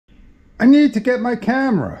I need to get my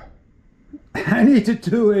camera. I need to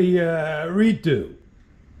do a redo.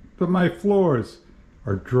 But my floors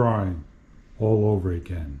are drying all over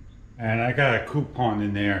again. And I got a coupon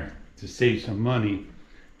in there to save some money.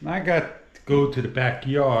 And I got to go to the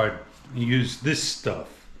backyard and use this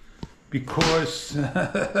stuff. Because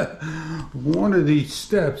one of these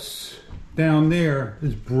steps down there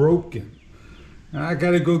is broken. And I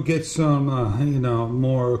gotta go get some,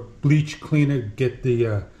 more bleach cleaner, get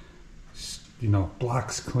the,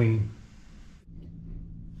 blocks clean.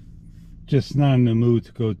 Just not in the mood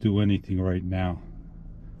to go do anything right now.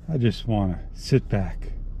 I just want to sit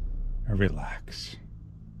back and relax.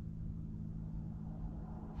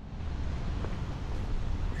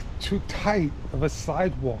 Too tight of a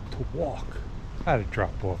sidewalk to walk. I had to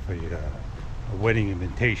drop off a wedding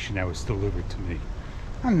invitation that was delivered to me.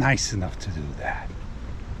 I'm nice enough to do that.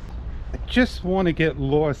 I just want to get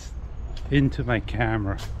lost into my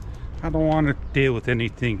camera. I don't want to deal with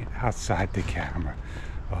anything outside the camera.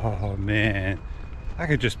 Oh man, I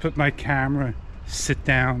could just put my camera, sit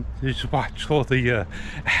down, just watch all the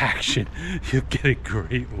action. You'll get a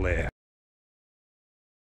great laugh.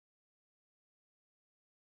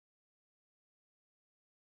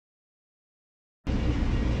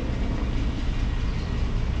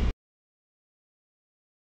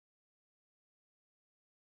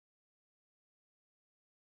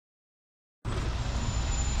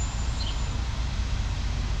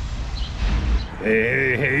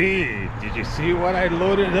 Hey, did you see what I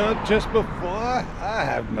loaded up just before? I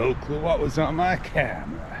have no clue what was on my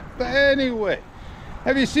camera. But anyway,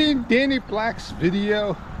 have you seen Danny Black's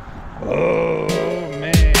video? Oh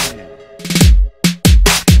man.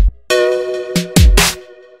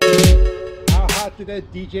 How hot did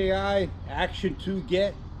that DJI Action 2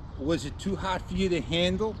 get? Was it too hot for you to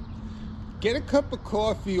handle? Get a cup of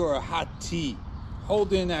coffee or a hot tea.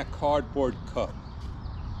 Hold in that cardboard cup.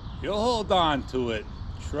 You'll hold on to it,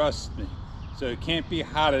 trust me. So it can't be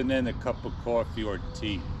hotter than a cup of coffee or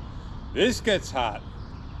tea. This gets hot.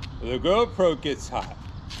 The GoPro gets hot.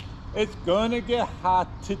 It's gonna get hot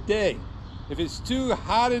today. If it's too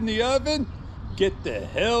hot in the oven, get the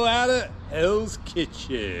hell out of Hell's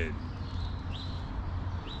Kitchen.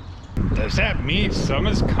 Does that mean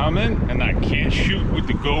summer's coming and I can't shoot with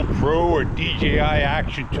the GoPro or DJI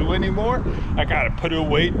Action 2 anymore? I gotta put it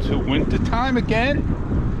away to winter time again?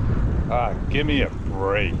 Give me a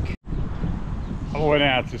break. I went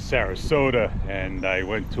out to Sarasota and I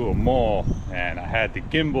went to a mall and I had the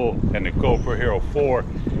gimbal and the GoPro Hero 4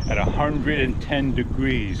 at 110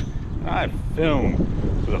 degrees. And I filmed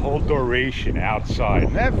for the whole duration outside.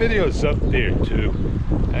 And that video's up there too.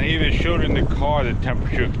 And I even showed in the car the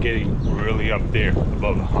temperature getting really up there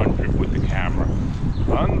above 100 with the camera.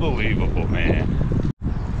 Unbelievable, man.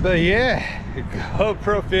 But yeah, the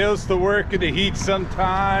GoPro fails to work in the heat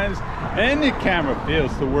sometimes, and the camera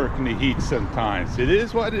fails to work in the heat sometimes. It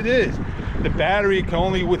is what it is. The battery can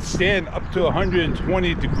only withstand up to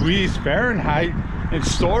 120 degrees Fahrenheit in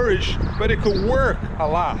storage, but it could work a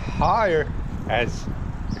lot higher, as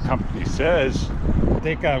the company says. I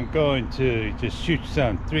think I'm going to just shoot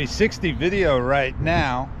some 360 video right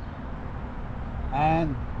now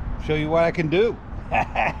and show you what I can do.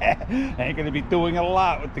 I ain't gonna be doing a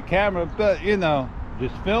lot with the camera, but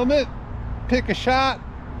just film it, pick a shot,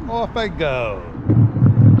 off I go.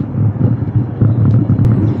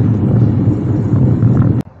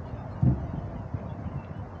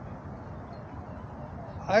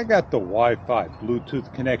 I got the Wi-Fi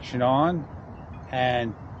Bluetooth connection on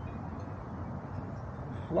and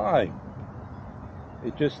flying.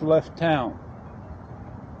 They just left town.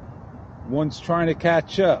 One's trying to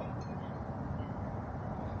catch up.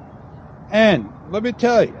 And let me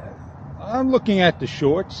tell you, I'm looking at the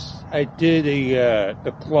shorts. I did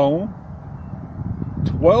the clone.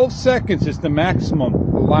 12 seconds is the maximum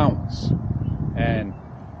allowance, and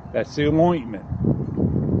that's the anointment.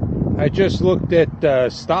 I just looked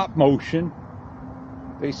at stop motion.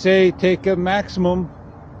 They say take a maximum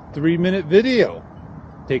 3-minute video.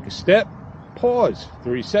 Take a step, pause,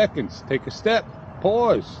 3 seconds. Take a step,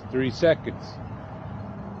 pause, 3 seconds.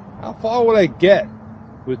 How far would I get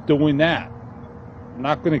with doing that? I'm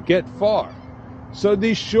not going to get far. So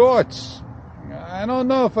these shorts, I don't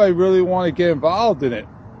know if I really want to get involved in it,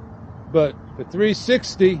 but the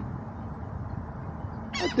 360,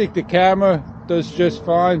 I think the camera does just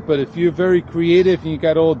fine. But if you're very creative and you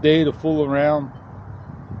got all day to fool around,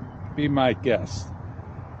 be my guest.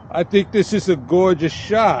 I think this is a gorgeous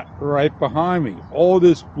shot right behind me. All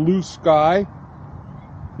this blue sky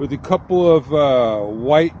with a couple of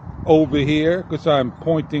white over here because I'm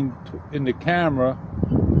pointing in the camera,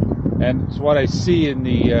 and it's what I see in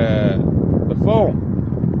the phone.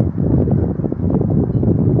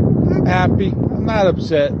 I'm happy. I'm not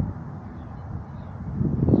upset. I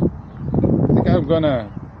think I'm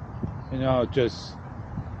gonna, you know, just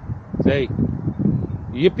say,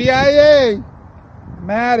 yippee-yi-yay! I'm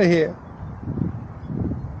out of here.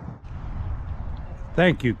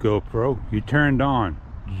 Thank you, GoPro. You turned on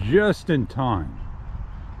just in time.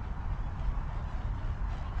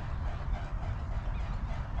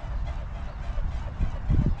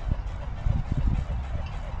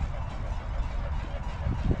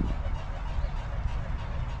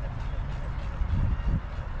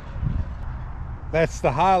 That's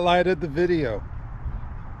the highlight of the video.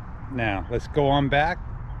 Now, let's go on back,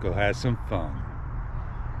 go have some fun.